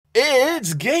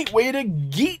It's Gateway to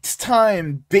Geats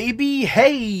time, baby.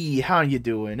 Hey, how you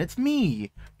doing? It's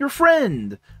me, your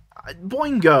friend,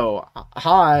 Boingo.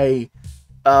 Hi.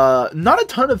 Not a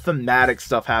ton of thematic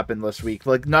stuff happened this week.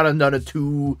 Like, not a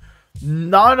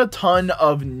ton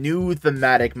of new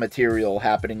thematic material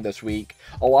happening this week.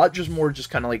 A lot just more just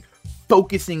kind of like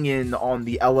focusing in on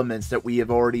the elements that we have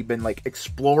already been like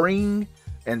exploring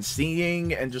and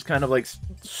seeing and just kind of like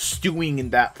stewing in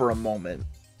that for a moment.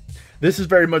 This is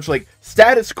very much like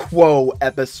status quo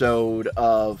episode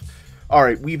of, all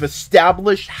right, we've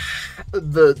established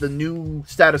the new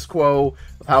status quo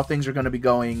of how things are going to be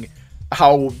going.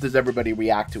 How does everybody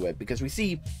react to it? Because we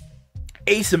see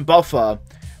Ace and Buffa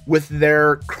with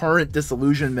their current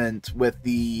disillusionment with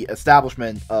the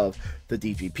establishment of the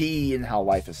DGP and how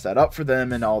life is set up for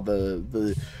them and all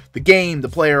the game, the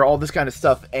player, all this kind of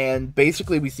stuff. And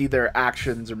basically we see their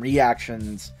actions and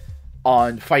reactions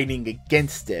on fighting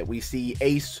against it. We see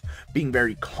Ace being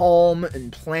very calm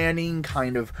and planning,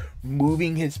 kind of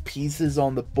moving his pieces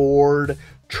on the board,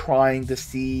 trying to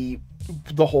see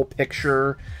the whole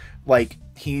picture. Like,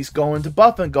 he's going to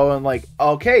Buff and going like,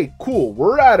 okay, cool,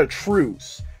 we're at a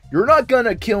truce. You're not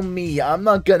gonna kill me, I'm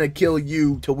not gonna kill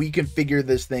you till we can figure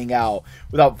this thing out.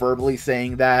 Without verbally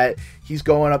saying that, he's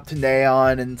going up to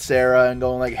Neon and Sarah and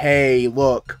going like, hey,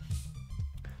 look,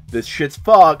 this shit's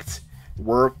fucked.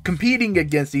 We're competing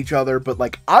against each other, but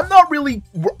like, I'm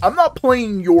not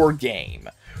playing your game.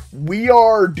 We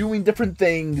are doing different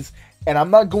things, and I'm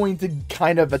not going to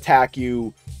kind of attack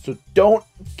you, so don't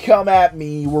come at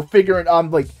me.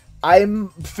 I'm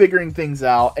figuring things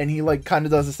out, and he like kind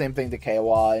of does the same thing to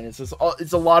Kawa, and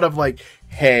it's a lot of like,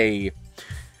 hey,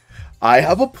 I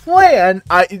have a plan.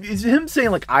 It's him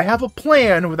saying like, I have a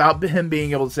plan without him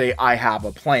being able to say, I have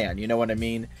a plan. You know what I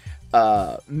mean?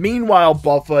 Meanwhile,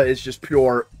 Buffa is just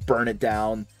pure burn it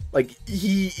down. Like,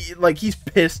 he's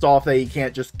pissed off that he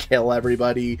can't just kill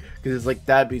everybody, because it's like,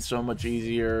 that'd be so much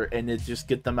easier, and it just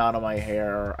get them out of my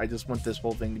hair. I just want this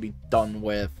whole thing to be done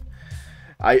with.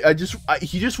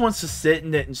 He just wants to sit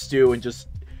in it and stew and just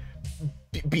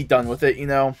be done with it, you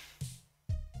know?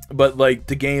 But, like,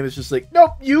 the game is just like,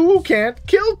 nope, you can't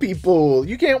kill people.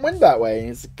 You can't win that way.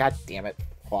 And it's like, god damn it,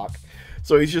 fuck.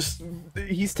 So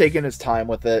he's taking his time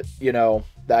with it, you know,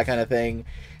 that kind of thing.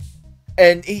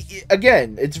 And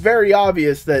again, it's very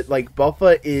obvious that like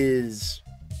Buffa is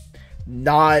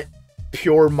not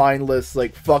pure mindless,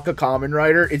 like fuck a Kamen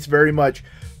Rider. It's very much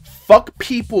fuck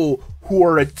people who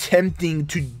are attempting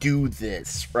to do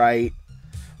this, right?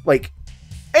 Like,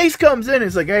 Ace comes in and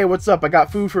is like, hey, what's up? I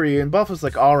got food for you. And Buffa's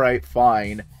like, alright,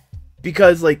 fine.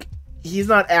 Because like, he's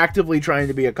not actively trying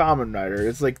to be a Kamen Rider.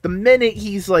 It's like, the minute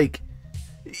he's like,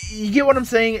 you get what I'm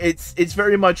saying? It's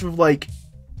very much of like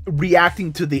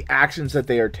reacting to the actions that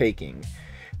they are taking.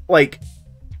 Like,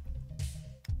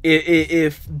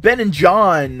 if Ben and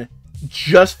John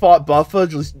just fought Buffa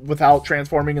just without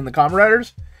transforming in the Kamen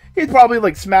Riders, he'd probably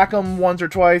like smack him once or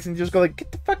twice and just go like,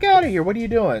 get the fuck out of here, what are you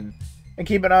doing? And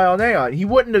keep an eye on Neon. He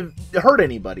wouldn't have hurt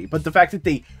anybody, but the fact that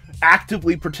they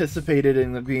actively participated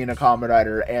in being a Kamen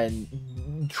Rider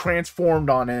and transformed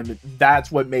on him,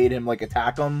 that's what made him like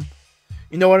attack him.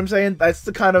 You know what I'm saying? That's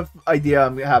the kind of idea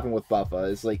I'm having with Buffa.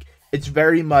 It's like, it's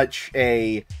very much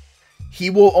he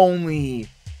will only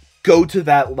go to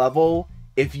that level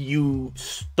if you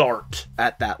start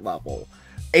at that level.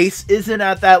 Ace isn't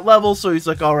at that level, so he's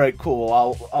like, alright, cool,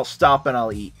 I'll stop and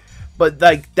I'll eat. But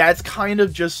like, that's kind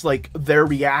of just like their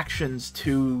reactions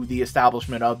to the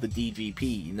establishment of the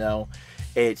DGP, you know?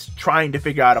 It's trying to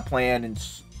figure out a plan and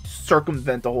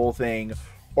circumvent the whole thing.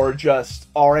 Or just,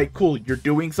 alright, cool, you're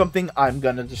doing something, I'm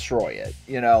gonna destroy it,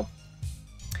 you know?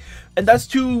 And that's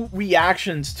two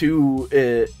reactions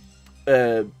to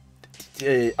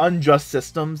unjust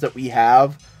systems that we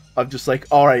have, of just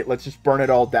like, alright, let's just burn it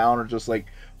all down, or just like,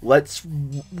 let's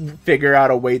figure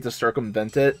out a way to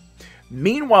circumvent it.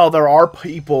 Meanwhile, there are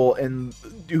people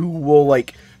who will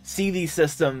like see these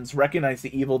systems, recognize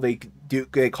the evil they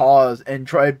cause, and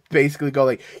try basically go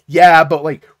like, yeah, but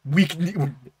like,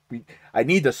 I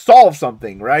need to solve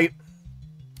something, right?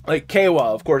 Like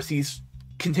Kawa, of course, he's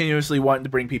continuously wanting to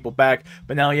bring people back,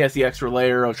 but now he has the extra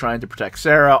layer of trying to protect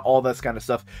Sarah, all this kind of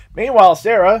stuff. Meanwhile,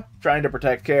 Sarah trying to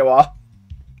protect Kawa,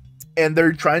 and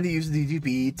they're trying to use the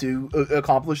DGP to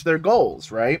accomplish their goals,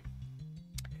 right?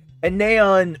 And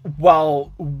Neon,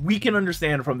 while we can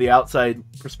understand from the outside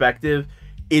perspective,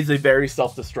 is a very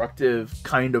self-destructive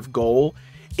kind of goal.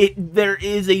 There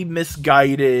is a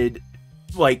misguided,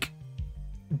 like,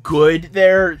 good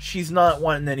there. She's not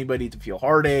wanting anybody to feel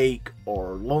heartache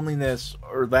or loneliness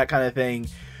or that kind of thing.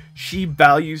 She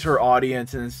values her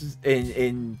audience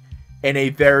and in a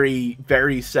very,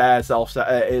 very sad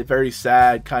a very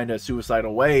sad kind of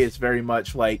suicidal way. It's very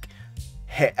much like,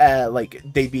 like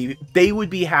they would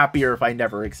be happier if I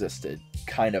never existed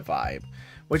kind of vibe,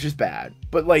 which is bad.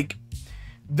 But like,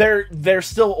 they're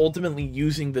still ultimately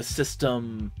using the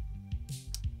system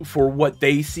for what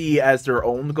they see as their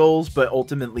own goals, but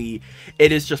ultimately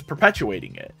it is just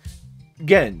perpetuating it.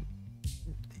 Again,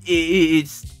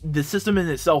 it's the system in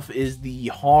itself is the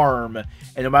harm,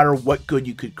 and no matter what good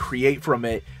you could create from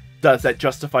it, does that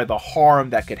justify the harm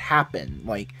that could happen?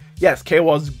 Like, yes,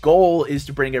 KOA's goal is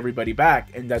to bring everybody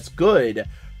back, and that's good,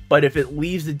 but if it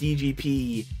leaves the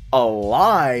DGP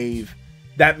alive,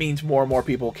 that means more and more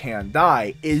people can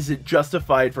die. Is it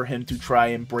justified for him to try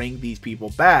and bring these people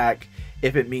back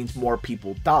if it means more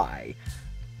people die?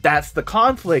 That's the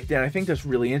conflict, and I think that's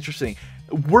really interesting.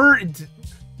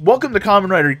 Welcome to Kamen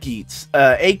Rider Geats,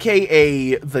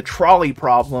 aka the trolley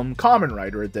problem Kamen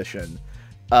Rider edition.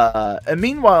 And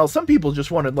meanwhile, some people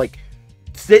just want to like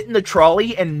sit in the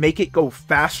trolley and make it go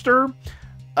faster,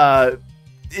 and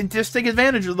just take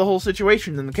advantage of the whole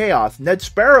situation and the chaos. Ned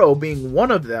Sparrow being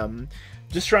one of them,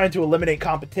 just trying to eliminate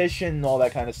competition and all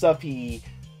that kind of stuff. He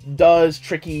does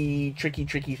tricky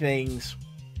things,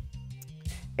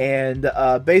 and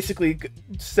basically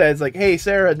says like, "Hey,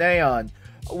 Sarah, Neon,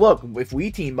 look, if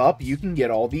we team up, you can get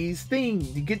all these things.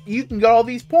 You can get all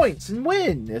these points and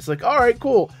win." It's like, all right,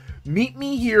 cool. Meet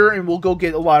me here, and we'll go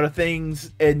get a lot of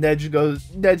things. And Ned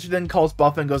then calls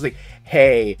Buffa and goes like,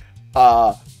 "Hey,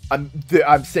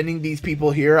 I'm sending these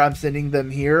people here. I'm sending them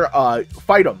here.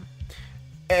 Fight them."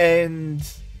 And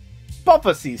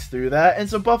Buffa sees through that, and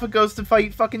so Buffa goes to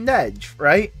fight fucking Ned,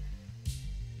 right?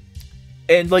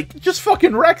 And like just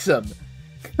fucking wrecks him.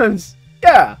 Cause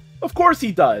yeah, of course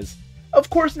he does. Of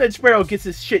course Ned Sparrow gets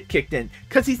his shit kicked in,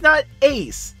 because he's not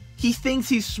Ace. He thinks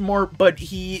he's smart, but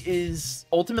he is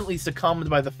ultimately succumbed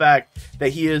by the fact that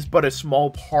he is but a small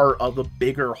part of the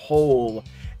bigger whole,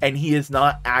 and he is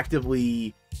not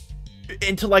actively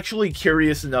intellectually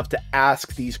curious enough to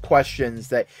ask these questions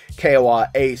that KOA,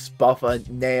 Ace, Buffa,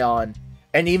 Neon,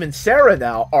 and even Sarah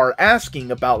now are asking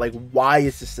about, like, why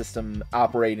is the system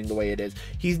operating the way it is?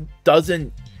 He's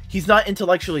not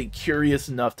intellectually curious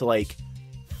enough to, like,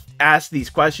 ask these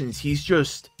questions. He's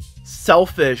just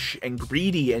selfish and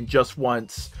greedy and just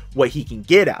wants what he can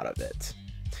get out of it.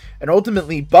 And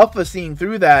ultimately, Buffa seeing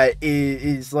through that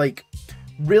is like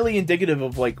really indicative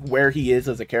of like where he is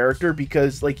as a character,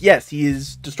 because like, yes, he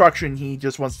is destruction. He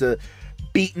just wants to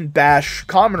beat and bash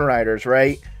Kamen Riders,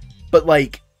 right? But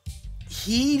like,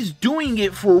 he's doing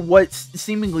it for what's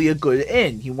seemingly a good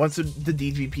end. He wants the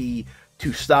DGP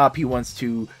to stop. He wants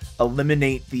to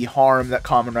eliminate the harm that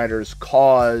Kamen Riders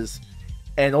cause.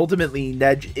 And ultimately,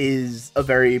 Nedge is a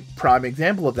very prime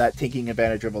example of that, taking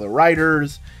advantage of other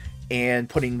riders and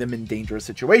putting them in dangerous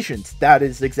situations. That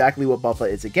is exactly what Buffa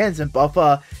is against, and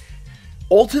Buffa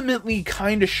ultimately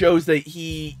kind of shows that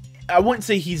I wouldn't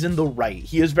say he's in the right.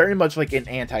 He is very much like an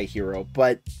anti-hero,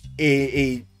 but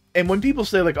and when people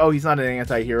say like, oh, he's not an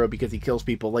anti-hero because he kills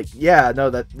people, like, yeah, no,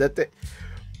 that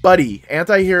buddy,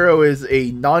 anti-hero is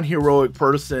a non-heroic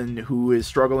person who is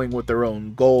struggling with their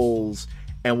own goals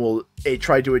and will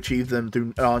try to achieve them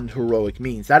through non-heroic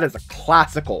means. That is a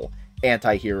classical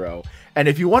anti-hero. And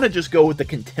if you want to just go with the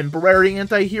contemporary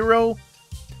anti-hero,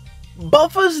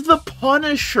 Buffa's the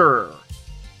Punisher.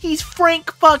 He's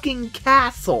Frank fucking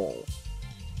Castle.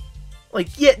 Like,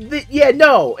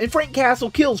 no, and Frank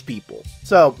Castle kills people.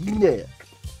 So, yeah.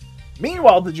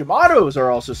 Meanwhile, the Jamatos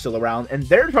are also still around, and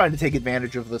they're trying to take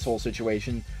advantage of this whole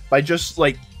situation by just,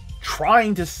 like,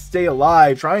 trying to stay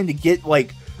alive, trying to get,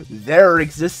 like, their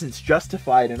existence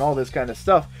justified and all this kind of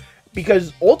stuff.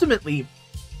 Because ultimately,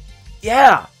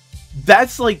 yeah,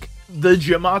 that's like the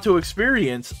Jamato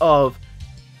experience of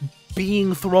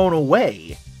being thrown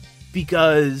away,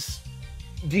 because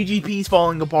DGP's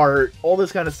falling apart, all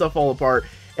this kind of stuff fall apart,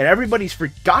 and everybody's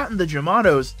forgotten the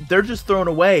Jamatos. They're just thrown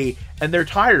away, and they're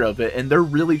tired of it, and they're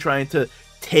really trying to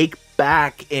take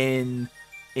back in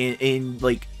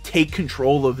like take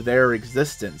control of their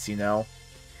existence, you know?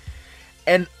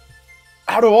 And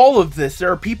out of all of this,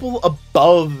 there are people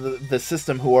above the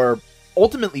system who are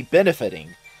ultimately benefiting.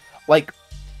 Like,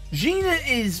 Gina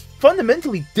is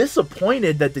fundamentally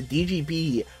disappointed that the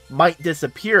DGP might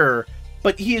disappear,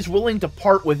 but he is willing to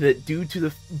part with it due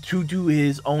to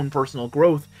his own personal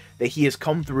growth that he has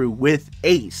come through with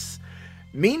Ace.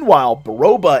 Meanwhile,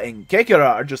 Baroba and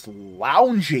Kekira are just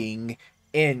lounging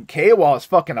in Keiwa's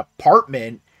fucking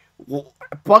apartment,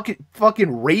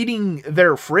 fucking raiding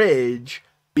their fridge,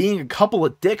 being a couple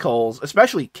of dickholes,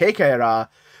 especially Kekira,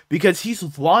 because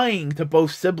he's lying to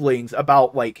both siblings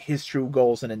about, like, his true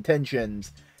goals and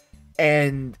intentions.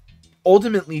 And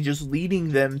ultimately just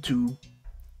leading them to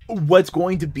what's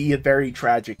going to be a very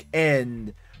tragic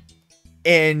end.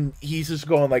 And he's just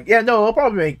going like, yeah, no, I'll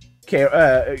probably make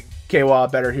Keiwa a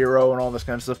better hero and all this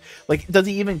kind of stuff. Like, does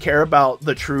he even care about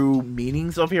the true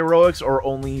meanings of heroics or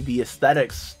only the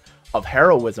aesthetics of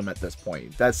heroism at this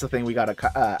point? That's the thing we gotta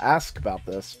ask about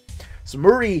this. So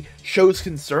Murray shows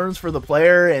concerns for the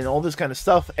player and all this kind of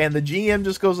stuff, and the GM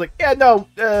just goes like, yeah, no,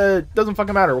 doesn't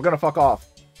fucking matter, we're gonna fuck off.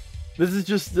 This is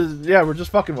just, yeah, we're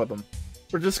just fucking with them.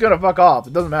 We're just gonna fuck off,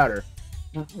 it doesn't matter.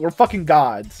 We're fucking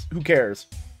gods, who cares?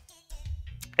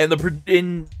 And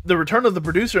in the return of the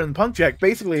producer and Punk Jack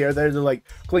basically are there to like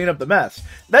clean up the mess.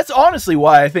 That's honestly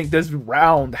why I think this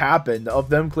round happened, of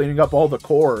them cleaning up all the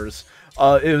cores.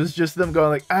 It was just them going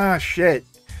like, ah, shit.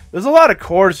 There's a lot of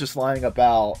cores just lying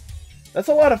about. That's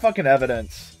a lot of fucking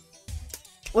evidence.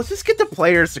 Let's just get the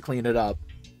players to clean it up.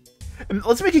 And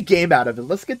let's make a game out of it.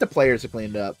 Let's get the players to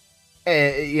clean it up.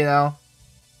 You know?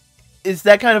 It's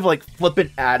that kind of like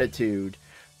flippant attitude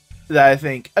that I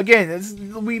think,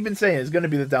 again, we've been saying, is going to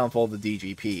be the downfall of the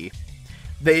DGP.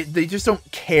 They just don't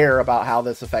care about how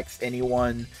this affects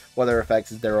anyone, whether it affects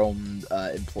their own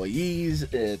employees,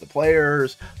 the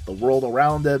players, the world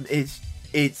around them. It's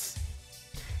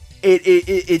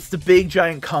the big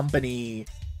giant company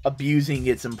abusing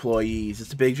its employees.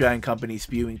 It's the big giant company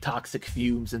spewing toxic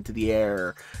fumes into the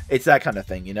air. It's that kind of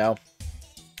thing, you know?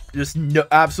 Just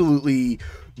absolutely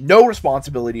no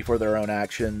responsibility for their own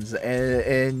actions,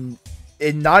 and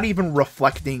not even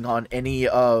reflecting on any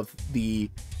of the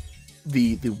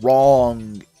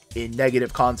wrong and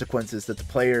negative consequences that the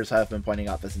players have been pointing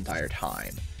out this entire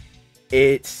time.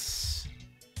 It's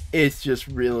just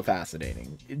really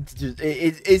fascinating.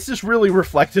 It's just really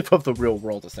reflective of the real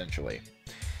world, essentially.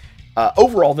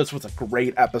 Overall, this was a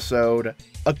great episode.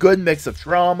 A good mix of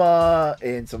drama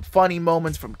and some funny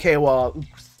moments from Keiwa.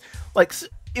 Like,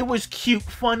 it was cute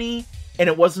funny, and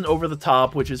it wasn't over the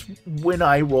top, which is when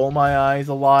I roll my eyes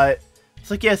a lot. It's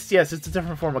like, yes, it's a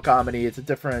different form of comedy. It's a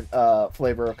different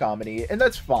flavor of comedy, and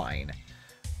that's fine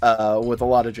with a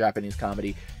lot of Japanese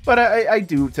comedy. But I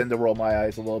do tend to roll my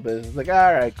eyes a little bit. It's like,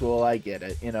 all right, cool, I get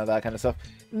it, you know, that kind of stuff.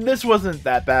 This wasn't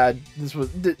that bad.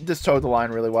 This towed the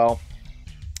line really well.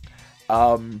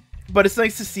 But it's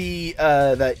nice to see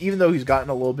that even though he's gotten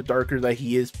a little bit darker, that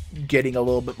he is getting a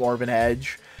little bit more of an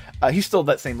edge. He's still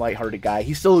that same lighthearted guy.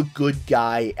 He's still a good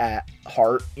guy at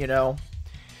heart, you know.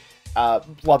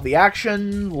 Loved the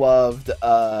action.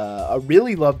 I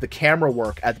really loved the camera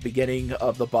work at the beginning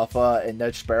of the Buffa and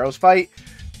Ned Sparrow's fight,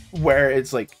 where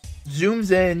it's like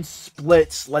zooms in,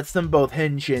 splits, lets them both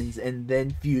henshins, and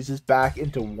then fuses back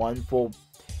into one full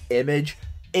image.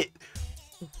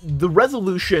 The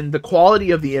resolution, the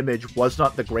quality of the image was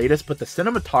not the greatest, but the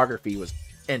cinematography was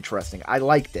interesting. I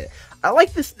liked it. I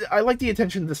like the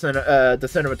attention the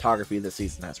cinematography this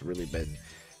season has really been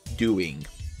doing.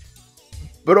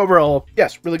 But overall,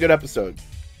 yes, really good episode.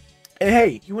 And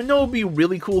hey, you know what would be a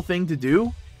really cool thing to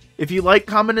do? If you like,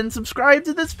 comment, and subscribe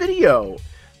to this video.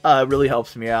 It really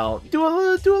helps me out. Do a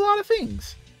lot of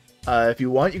things. If you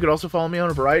want, you could also follow me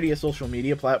on a variety of social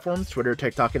media platforms, Twitter,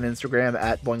 TikTok, and Instagram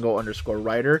at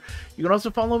Boingo_writer. You can also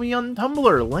follow me on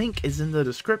Tumblr. Link is in the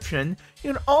description.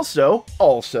 You can also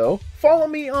follow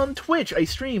me on Twitch. I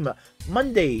stream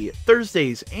Monday,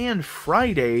 Thursdays, and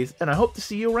Fridays, and I hope to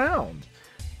see you around.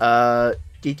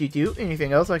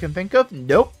 Anything else I can think of?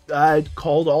 Nope. I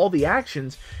called all the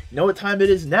actions. You know what time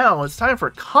it is now? It's time for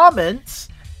comments.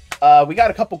 We got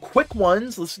a couple quick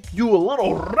ones. Let's do a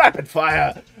little rapid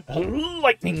fire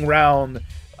lightning round.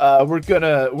 We're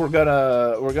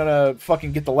gonna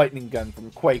fucking get the lightning gun from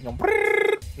Quake.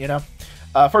 You know.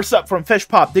 First up from Fish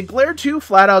Pop. Did Glare 2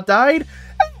 flat out died?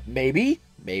 Maybe,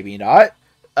 maybe not.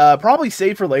 Probably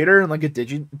save for later in like a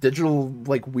digital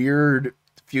like weird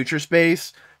future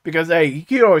space, because hey, he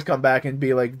could always come back and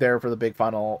be like there for the big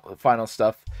final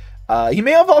stuff. He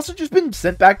may have also just been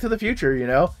sent back to the future, you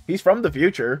know? He's from the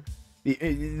future. He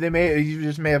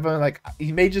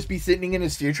may just be sitting in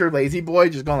his future lazy boy,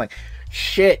 just going like,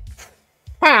 shit,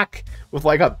 fuck, with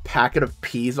like a packet of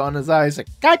peas on his eyes, like,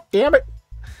 god damn it,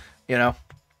 you know?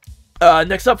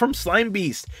 Next up from Slime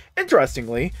Beast.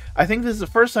 Interestingly, I think this is the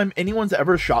first time anyone's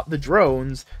ever shot the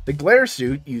drones the Glare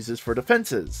suit uses for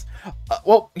defenses.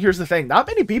 Well, here's the thing. Not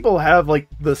many people have, like,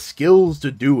 the skills to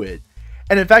do it.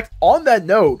 And in fact, on that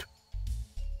note,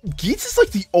 Geats is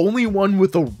like the only one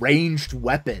with a ranged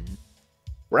weapon,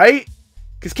 right?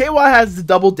 Because Keiwa has the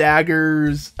double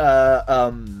daggers,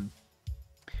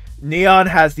 Neon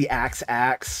has the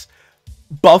axe,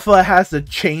 Buffa has the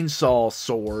chainsaw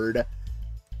sword,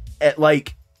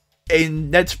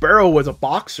 and Ned Sparrow was a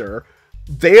boxer.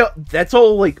 That's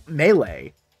all like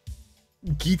melee.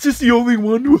 Geats is the only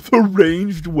one with a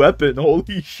ranged weapon.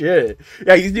 Holy shit.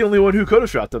 Yeah, he's the only one who could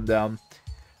have shot them down.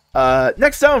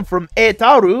 Next down from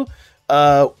Eitaru.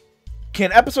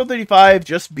 Can episode 35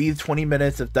 just be 20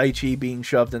 minutes of Daichi being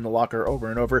shoved in the locker over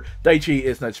and over? Daichi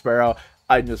is Night Sparrow.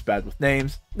 I'm just bad with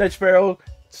names. Night Sparrow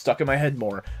stuck in my head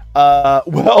more.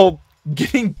 Well,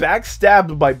 getting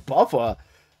backstabbed by Buffa,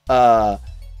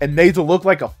 and made to look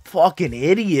like a fucking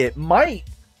idiot might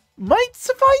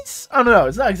suffice. I don't know.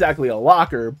 It's not exactly a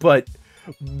locker, but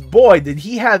boy, did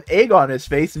he have egg on his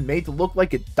face and made to look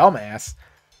like a dumbass.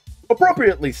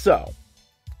 Appropriately so.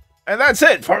 And that's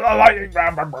it for the lightning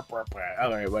round.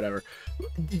 Alright, whatever.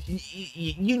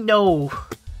 You know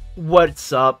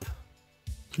what's up.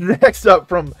 Next up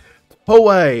from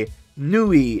Toa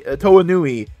Nui.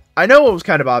 I know it was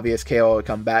kind of obvious KO would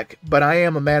come back, but I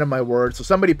am a man of my word, so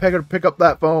somebody pick up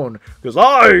that phone, because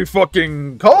I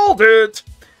fucking called it!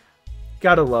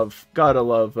 Gotta love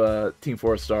Team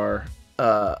 4-Star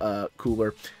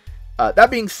Cooler.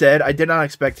 That being said, I did not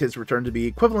expect his return to be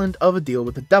equivalent of a deal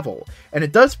with the devil, and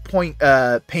it does paint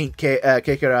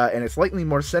Kekira in a slightly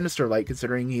more sinister light,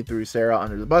 considering he threw Sarah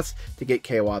under the bus to get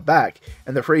Keiwa back,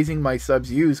 and the phrasing my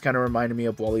subs use kind of reminded me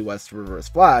of Wally West's Reverse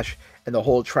Flash, and the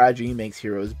whole tragedy makes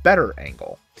heroes better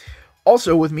angle.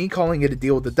 Also, with me calling it a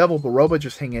deal with the devil, Baroba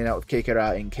just hanging out with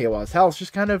Kekira in Keiwa's house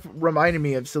just kind of reminded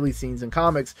me of silly scenes in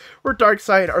comics where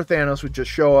Darkseid or Thanos would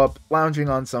just show up, lounging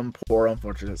on some poor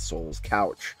unfortunate soul's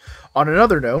couch. On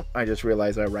another note, I just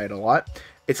realized I write a lot.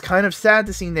 It's kind of sad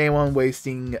to see Naywan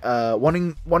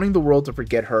wanting the world to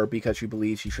forget her because she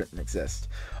believes she shouldn't exist.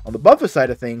 On the Buffa side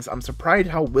of things, I'm surprised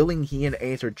how willing he and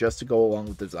Ace are just to go along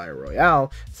with Desire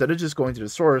Royale, instead of just going to the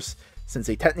source, since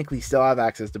they technically still have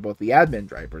access to both the admin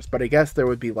drivers, but I guess there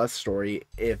would be less story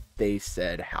if they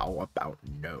said how about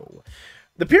no.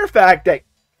 The pure fact that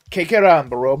Kekira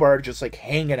and Baroba are just like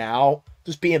hanging out,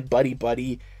 just being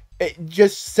buddy-buddy, it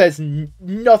just says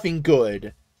nothing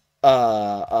good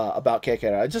about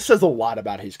Kekira. It just says a lot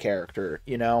about his character,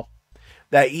 you know?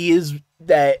 That he is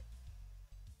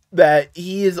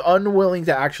unwilling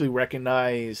to actually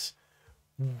recognize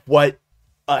what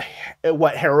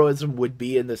heroism would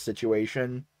be in this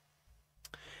situation,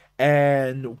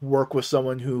 and work with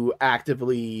someone who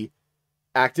actively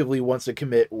wants to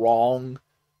commit wrong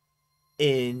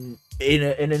in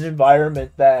an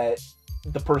environment that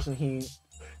the person he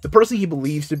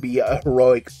believes to be a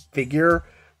heroic figure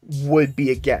would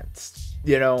be against.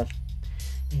 You know,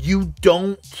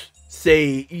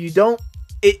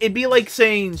 it'd be like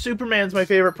saying Superman's my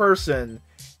favorite person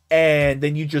and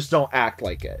then you just don't act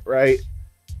like it, right?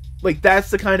 Like, that's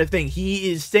the kind of thing.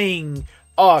 He is saying,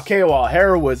 oh, Keiwa,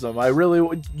 heroism,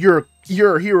 you're a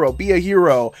hero, be a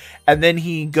hero. And then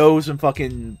he goes and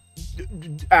fucking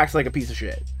acts like a piece of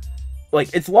shit.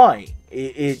 Like, it's lying.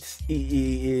 It's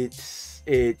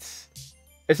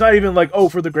not even like, oh,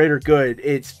 for the greater good.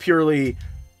 It's purely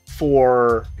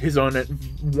for his own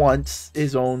wants,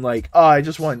 his own, like, oh, I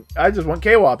just want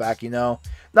Keiwa back, you know?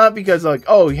 Not because, like,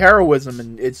 oh, heroism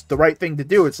and it's the right thing to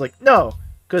do. It's like, no.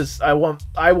 Because I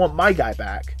want my guy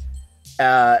back,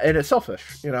 and it's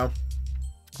selfish, you know.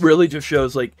 Really, just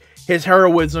shows like his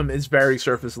heroism is very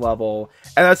surface level,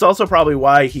 and that's also probably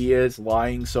why he is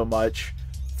lying so much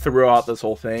throughout this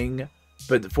whole thing.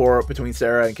 But between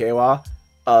Sarah and Keiwa,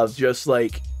 of just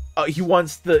like he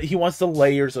wants the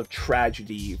layers of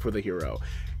tragedy for the hero.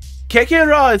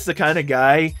 Kekira is the kind of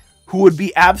guy who would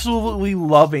be absolutely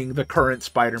loving the current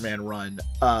Spider-Man run.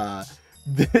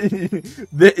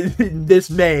 This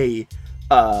May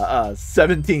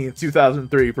 17th,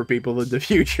 2003 for people in the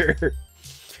future.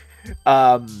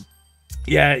 Yeah,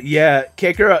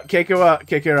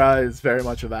 Kekira is very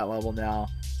much of that level now.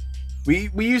 We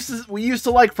used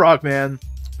to like Frogman,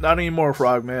 not anymore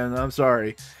Frogman, I'm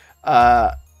sorry.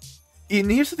 And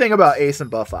here's the thing about Ace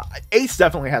and Buffa. Ace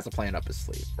definitely has a plan up his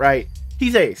sleeve, right?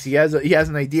 He's Ace. He has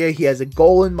an idea, he has a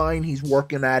goal in mind, he's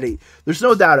working at it. There's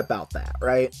no doubt about that,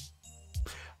 right?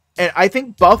 And I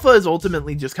think Buffa is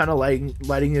ultimately just kind of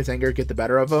letting his anger get the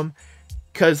better of him.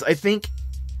 Because I think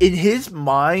in his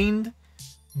mind,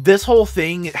 this whole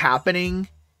thing happening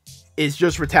is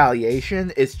just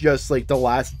retaliation. It's just like the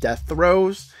last death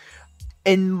throes.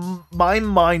 In my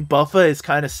mind, Buffa is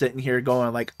kind of sitting here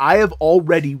going like, I have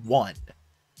already won.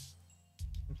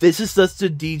 This is just a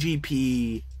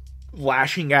DGP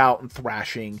lashing out and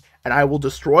thrashing. And I will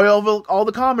destroy all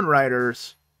the Kamen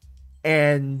Riders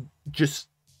and just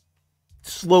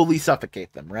slowly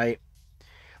suffocate them, right?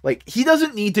 Like, he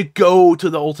doesn't need to go to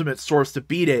the ultimate source to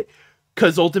beat it,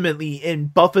 because ultimately, in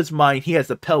Buffa's mind, he has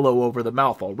a pillow over the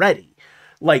mouth already.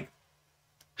 Like,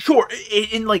 sure,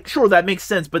 sure, that makes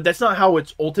sense, but that's not how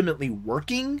it's ultimately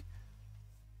working.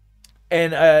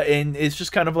 and it's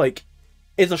just kind of like,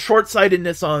 it's a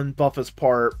short-sightedness on Buffa's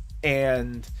part,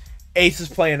 and Ace is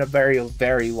playing a very,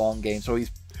 very long game, so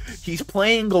he's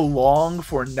playing along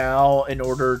for now in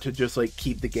order to just like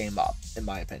keep the game up, in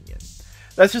my opinion.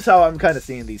 That's just how I'm kind of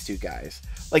seeing these two guys.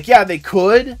 Like, yeah, they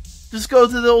could just go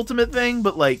to the ultimate thing,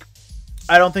 but like,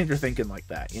 I don't think they're thinking like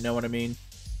that. You know what I mean?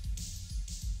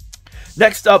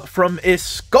 Next up from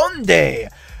Esconde.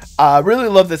 Really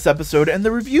love this episode and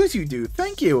the reviews you do.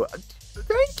 Thank you.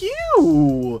 Thank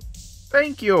you.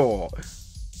 Thank you.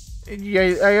 Yeah,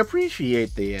 I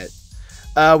appreciate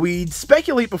that. We'd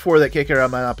speculate before that Kekera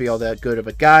might not be all that good of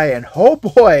a guy, and oh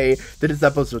boy, did his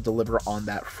episode deliver on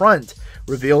that front.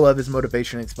 Reveal of his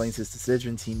motivation explains his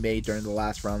decisions he made during the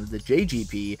last round of the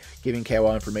JGP, giving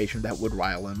Keiwa information that would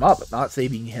rile him up, not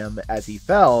saving him as he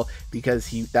fell, because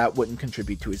that wouldn't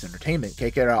contribute to his entertainment.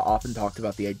 Kekera often talked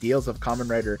about the ideals of Kamen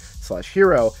Rider /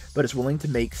 hero, but is willing to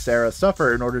make Sarah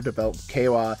suffer in order to develop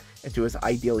Keiwa into his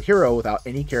ideal hero without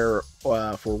any care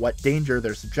for what danger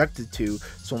they're subjected to,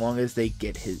 so long as he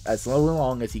gets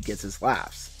his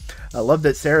laughs. I love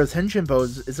that Sarah's henshin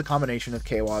pose is a combination of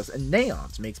Keiwa's and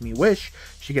Neon's. Makes me wish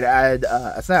she could add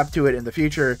a snap to it in the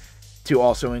future to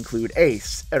also include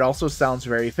Ace. It also sounds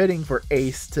very fitting for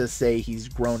Ace to say he's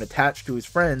grown attached to his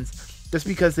friends just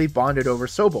because they bonded over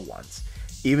Soba once.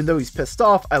 Even though he's pissed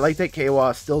off, I like that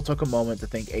Keiwa still took a moment to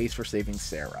thank Ace for saving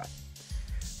Sarah.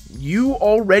 You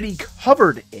already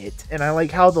covered it, and I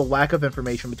like how the lack of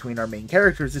information between our main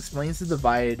characters explains the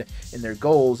divide in their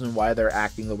goals and why they're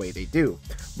acting the way they do.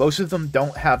 Most of them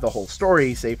don't have the whole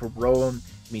story, save for Roam,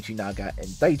 Michinaga, and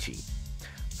Daichi.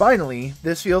 Finally,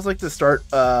 this feels like the start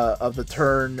of the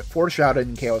turn foreshadowed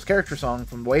in Keiwa's character song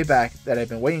from way back that I've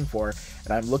been waiting for,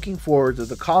 and I'm looking forward to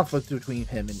the conflict between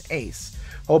him and Ace,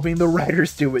 hoping the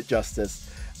writers do it justice.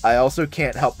 I also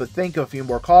can't help but think of a few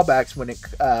more callbacks when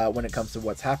it comes to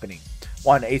what's happening.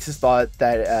 One, Ace's thought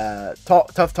that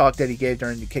tough talk that he gave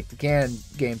during the Kick the Can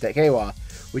game to Keiwa.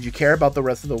 Would you care about the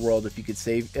rest of the world if you could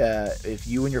save if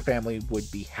you and your family would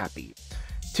be happy?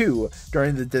 2,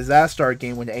 during the Disaster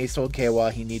game when Ace told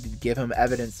Keiwa he needed to give him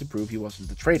evidence to prove he wasn't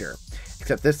the traitor.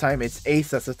 Except this time it's Ace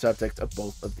that's the subject of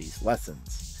both of these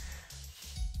lessons.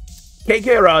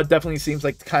 Kekera definitely seems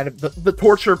like kind of the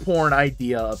torture porn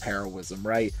idea of heroism,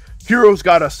 right? Heroes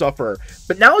gotta suffer.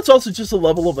 But now it's also just a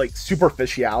level of, like,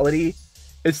 superficiality.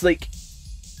 It's like,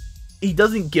 he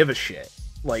doesn't give a shit,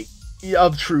 like,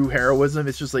 of true heroism.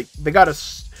 It's just like, they gotta,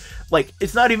 like,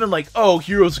 it's not even like, oh,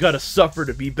 heroes gotta suffer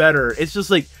to be better. It's just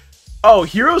like, oh,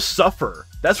 heroes suffer.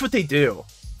 That's what they do.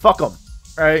 Fuck them,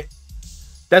 right?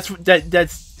 That's,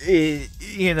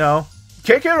 you know,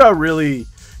 Kekera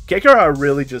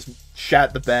really just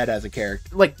shat the bed as a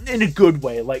character, like, in a good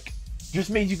way, like, just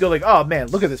made you go like, oh man,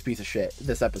 look at this piece of shit,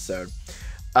 this episode.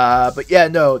 But yeah,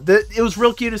 no, it was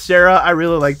real cute as Sarah. I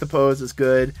really like the pose, it's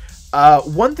good.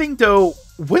 One thing though,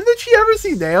 when did she ever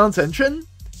see Neon's henshin?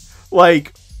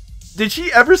 Like, did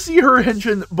she ever see her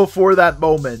henshin before that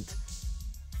moment?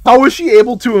 How was she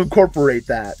able to incorporate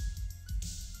that?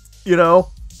 You know?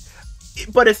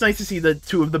 But it's nice to see that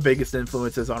two of the biggest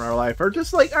influences on our life are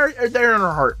just like, are there in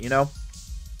our heart, you know?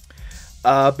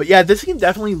 But yeah, this can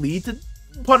definitely lead to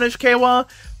punish Keiwa,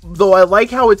 though I like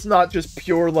how it's not just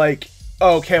pure like,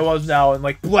 oh, Keiwa's now in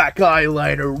like black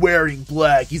eyeliner, wearing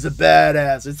black, he's a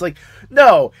badass. It's like,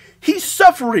 no, he's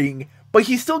suffering, but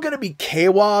he's still gonna be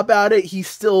Keiwa about it. He's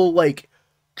still like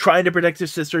trying to protect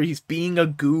his sister. He's being a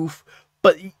goof,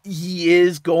 but he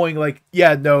is going like,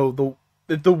 yeah, no,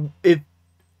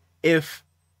 if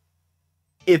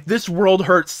this world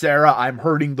hurts Sarah, I'm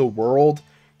hurting the world.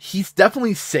 He's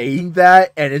definitely saying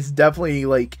that, and it's definitely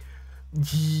like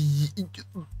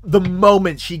the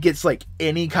moment she gets like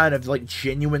any kind of like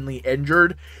genuinely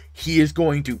injured, he is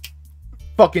going to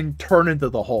fucking turn into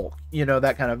the Hulk, you know,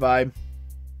 that kind of vibe.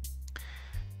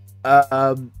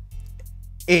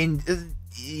 And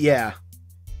yeah,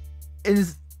 and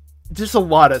it's just a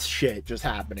lot of shit just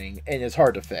happening, and it's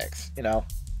hard to fix, you know.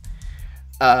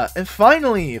 And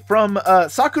finally, from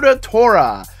Sakura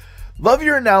Tora, love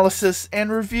your analysis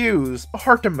and reviews.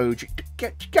 Heart emoji.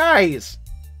 Guys,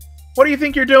 what do you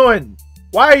think you're doing?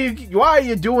 Why are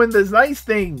you doing these nice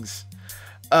things?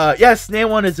 Yes,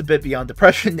 Nailone is a bit beyond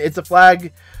depression. It's a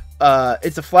flag.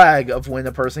 It's a flag of when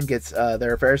a person gets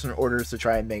their affairs in orders to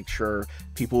try and make sure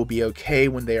people will be okay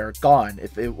when they are gone.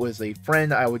 If it was a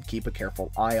friend, I would keep a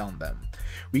careful eye on them.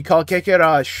 We call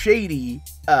Kekera shady,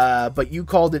 but you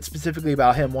called it specifically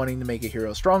about him wanting to make a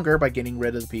hero stronger by getting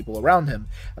rid of the people around him.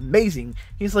 Amazing.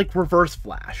 He's like Reverse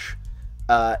Flash.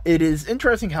 It is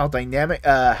interesting how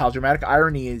dramatic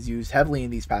irony is used heavily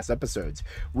in these past episodes.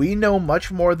 We know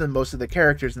much more than most of the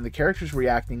characters, and the characters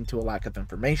reacting to a lack of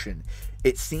information.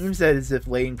 It seems as if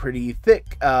laying pretty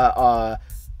thick on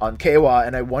Keiwa,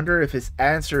 and I wonder if his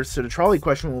answers to the trolley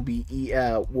question will be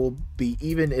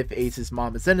even if Ace's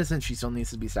mom is innocent, she still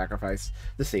needs to be sacrificed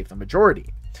to save the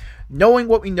majority. Knowing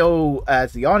what we know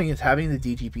as the audience, having the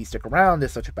DGP stick around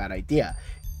is such a bad idea.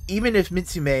 Even if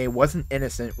Mitsume wasn't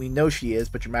innocent, we know she is,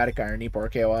 but dramatic irony, poor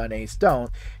Keiwa and Ace don't.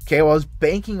 Keiwa's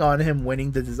banking on him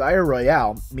winning the Desire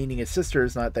Royale, meaning his sister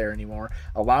is not there anymore,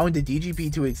 allowing the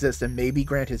DGP to exist and maybe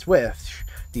grant his wish.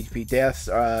 DGP deaths,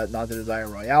 not the Desire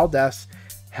Royale deaths,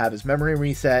 have his memory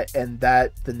reset, and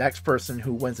that the next person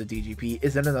who wins the DGP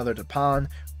isn't another Japan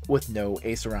with no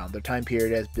Ace around. Their time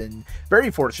period has been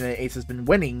very fortunate. Ace has been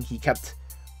winning. He kept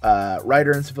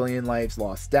Rider and civilian lives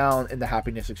lost down, and the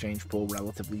happiness exchange pool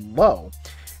relatively low.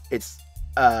 It's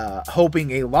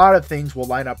hoping a lot of things will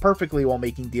line up perfectly while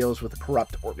making deals with a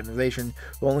corrupt organization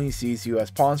who only sees you as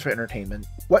pawns for entertainment.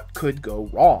 What could go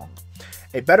wrong?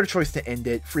 A better choice to end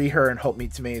it, free her and hope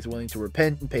Mitsume is willing to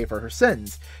repent and pay for her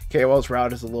sins. Keiwa's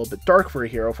route is a little bit dark for a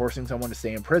hero, forcing someone to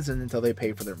stay in prison until they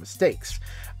pay for their mistakes.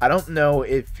 I don't know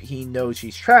if he knows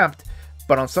she's trapped,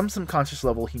 but on some subconscious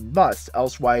level he must,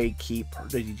 else why keep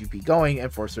the DGP going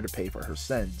and force her to pay for her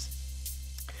sins?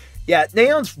 Yeah,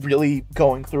 Neon's really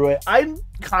going through it. I've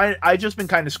just been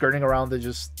kind of skirting around the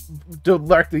just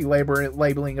directly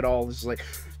labeling it all as like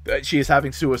she is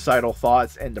having suicidal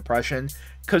thoughts and depression,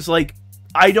 because like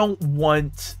I don't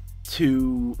want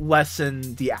to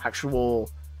lessen the actual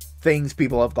things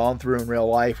people have gone through in real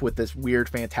life with this weird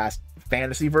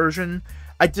fantasy version.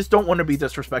 I just don't want to be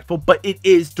disrespectful, but it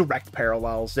is direct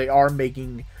parallels. They are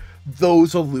making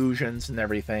those allusions and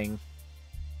everything.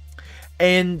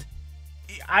 And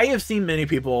I have seen many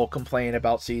people complain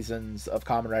about seasons of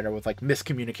Kamen Rider with like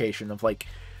miscommunication, of like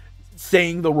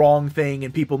saying the wrong thing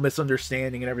and people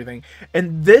misunderstanding and everything.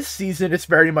 And this season it's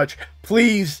very much,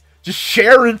 please just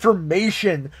share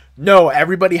information. No,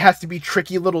 everybody has to be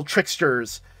tricky little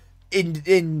tricksters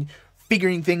in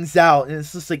figuring things out. And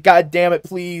it's just like, God damn it,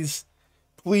 please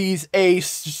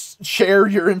Ace, just share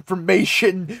your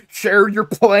information, share your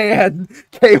plan.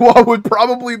 Keiwa would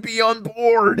probably be on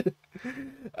board.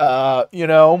 You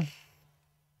know,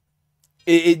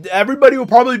 everybody will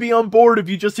probably be on board if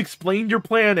you just explained your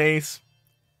plan, Ace.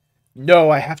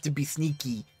 No, I have to be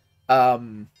sneaky.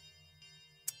 And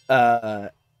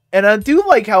I do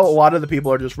like how a lot of the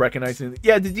people are just recognizing,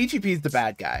 yeah, the DGP is the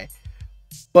bad guy.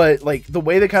 But, like, the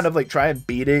way they kind of, like, try and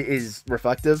beat it is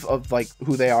reflective of, like,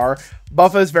 who they are.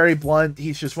 Buffa is very blunt.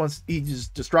 He's just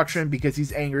destruction because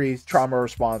he's angry, trauma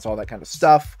response, all that kind of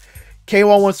stuff.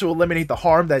 Keiwa wants to eliminate the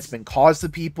harm that's been caused to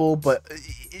people, but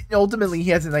ultimately he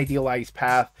has an idealized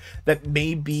path that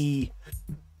may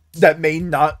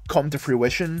not come to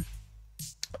fruition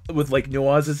with like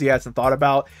nuances he hasn't thought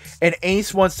about. And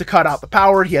Ace wants to cut out the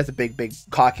power. He has a big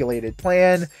calculated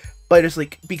plan, but it's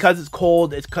like, because it's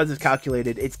cold, it's because it's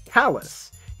calculated, it's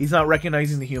callous. He's not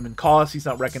recognizing the human cost. He's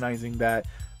not recognizing that,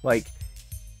 like,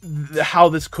 how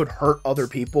this could hurt other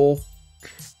people.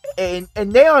 And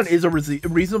Neon is a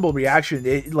reasonable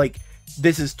reaction. Like,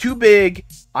 this is too big.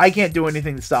 I can't do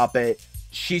anything to stop it.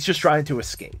 She's just trying to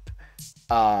escape.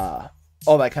 All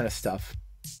that kind of stuff.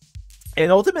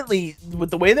 And ultimately, with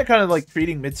the way they're kind of like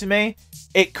treating Mitsume,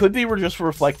 it could be just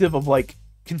reflective of like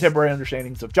contemporary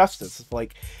understandings of justice.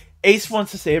 Like, Ace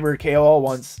wants to save her.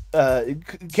 Keiwa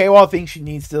thinks she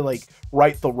needs to like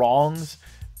right the wrongs.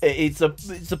 It's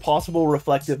a possible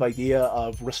reflective idea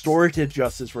of restorative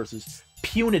justice versus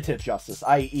punitive justice,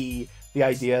 i.e. the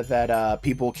idea that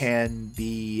people can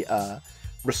be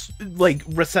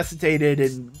resuscitated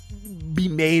and be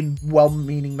made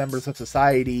well-meaning members of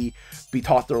society, be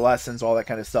taught their lessons, all that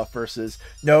kind of stuff, versus,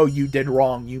 no, you did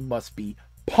wrong, you must be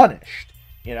punished.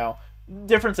 You know,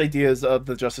 different ideas of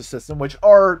the justice system, which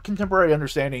are contemporary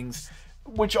understandings,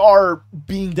 which are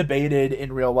being debated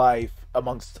in real life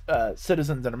amongst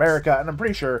citizens in America, and I'm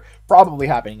pretty sure probably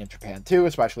happening in Japan too,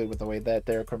 especially with the way that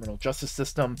their criminal justice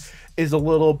system is a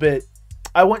little bit,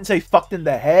 I wouldn't say fucked in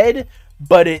the head,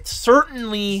 but it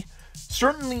certainly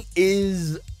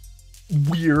is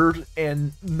weird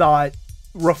and not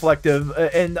reflective,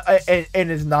 and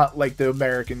is not like the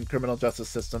American criminal justice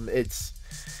system. It's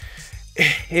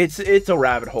a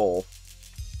rabbit hole.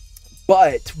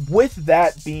 But with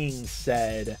that being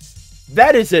said,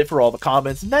 that is it for all the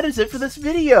comments, and that is it for this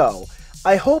video.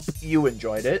 I hope you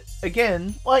enjoyed it.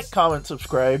 Again, like, comment,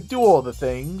 subscribe, do all the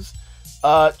things.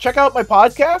 Check out my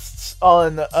podcasts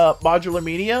on Modular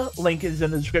Media. Link is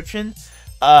in the description.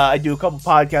 I do a couple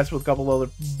podcasts with a couple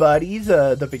other buddies.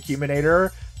 The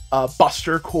Vacuuminator,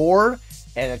 Buster Core,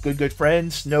 and a good friend,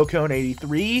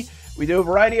 Snowcone83. We do a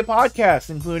variety of podcasts,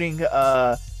 including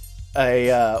a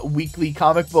weekly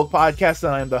comic book podcast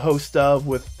that I'm the host of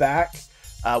with Thack.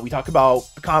 We talk about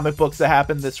comic books that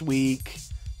happened this week,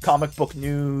 comic book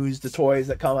news, the toys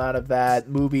that come out of that,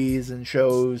 movies and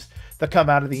shows that come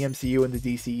out of the MCU and the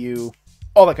DCU,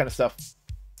 all that kind of stuff.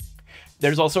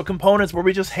 There's also components where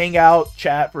we just hang out,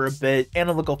 chat for a bit,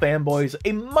 Analytical Fanboys,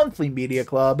 a monthly media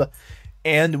club,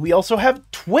 and we also have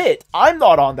Twit. I'm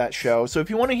not on that show, so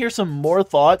if you want to hear some more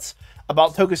thoughts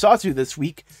about Tokusatsu this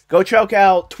week, go check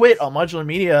out Twit on Modular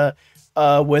Media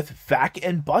with Vac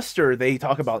and Buster. They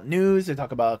talk about news, they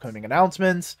talk about upcoming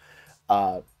announcements,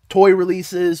 toy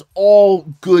releases, all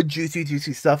good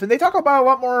juicy stuff, and they talk about a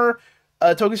lot more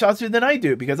Tokusatsu than I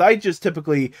do, because I just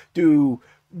typically do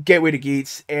Gateway to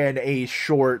Geats and a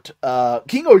short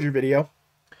King Oger video.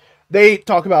 They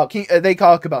talk about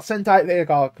Sentai, they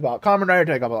talk about Kamen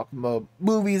Rider, they talk about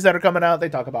movies that are coming out, they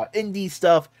talk about indie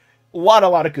stuff, a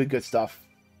lot of good stuff.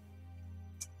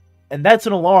 And that's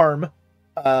an alarm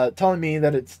telling me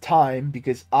that it's time,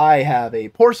 because I have a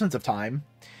poor sense of time.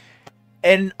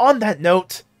 And on that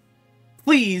note,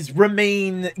 please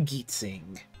remain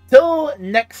Geatsing. Till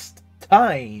next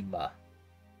time.